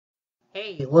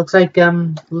Hey, looks like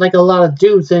a lot of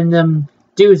do's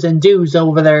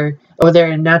over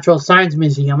there in Natural Science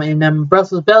Museum in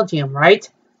Brussels, Belgium, right?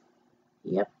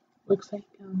 Yep, looks like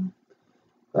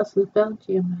Brussels,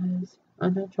 Belgium has a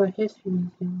natural history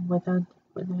museum with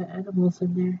animals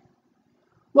in there.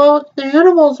 Well, the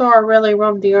animals are really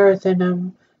roam the earth,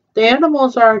 and the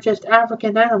animals are just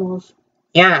African animals.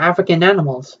 Yeah, African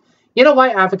animals. You know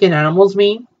what African animals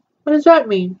mean? What does that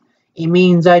mean? It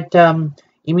means that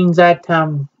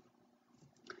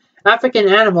African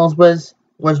animals was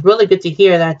really good to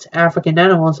hear that African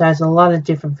animals has a lot of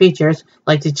different features,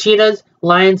 like the cheetahs,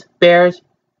 lions, bears.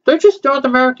 They're just North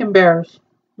American bears,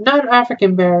 not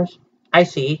African bears. I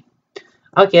see.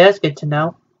 Okay, that's good to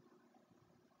know.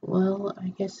 Well, I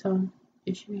guess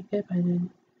it should be good by then.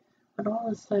 But all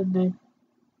of a sudden,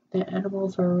 the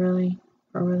animals are really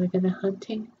good at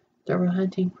hunting. They're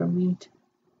hunting for meat.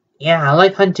 Yeah, I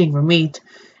like hunting for meat.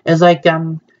 It's like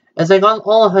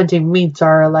all hunting meats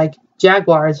are like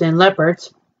jaguars and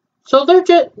leopards. So they're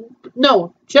just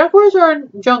no jaguars are in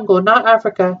jungle, not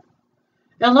Africa.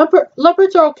 And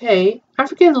leopards are okay.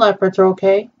 African leopards are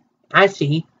okay. I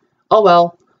see. Oh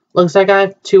well, looks like I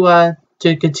have to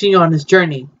continue on this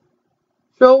journey.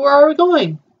 So where are we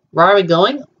going? Where are we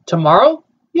going? Tomorrow?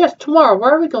 Yes, tomorrow.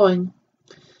 Where are we going?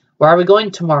 Where are we going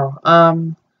tomorrow?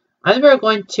 I think we're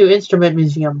going to Instrument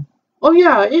Museum. Oh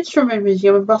yeah, Instrument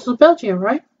Museum in Brussels, Belgium,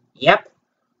 right? Yep.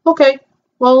 Okay.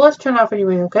 Well, let's turn off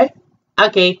anyway, okay?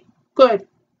 Okay. Good.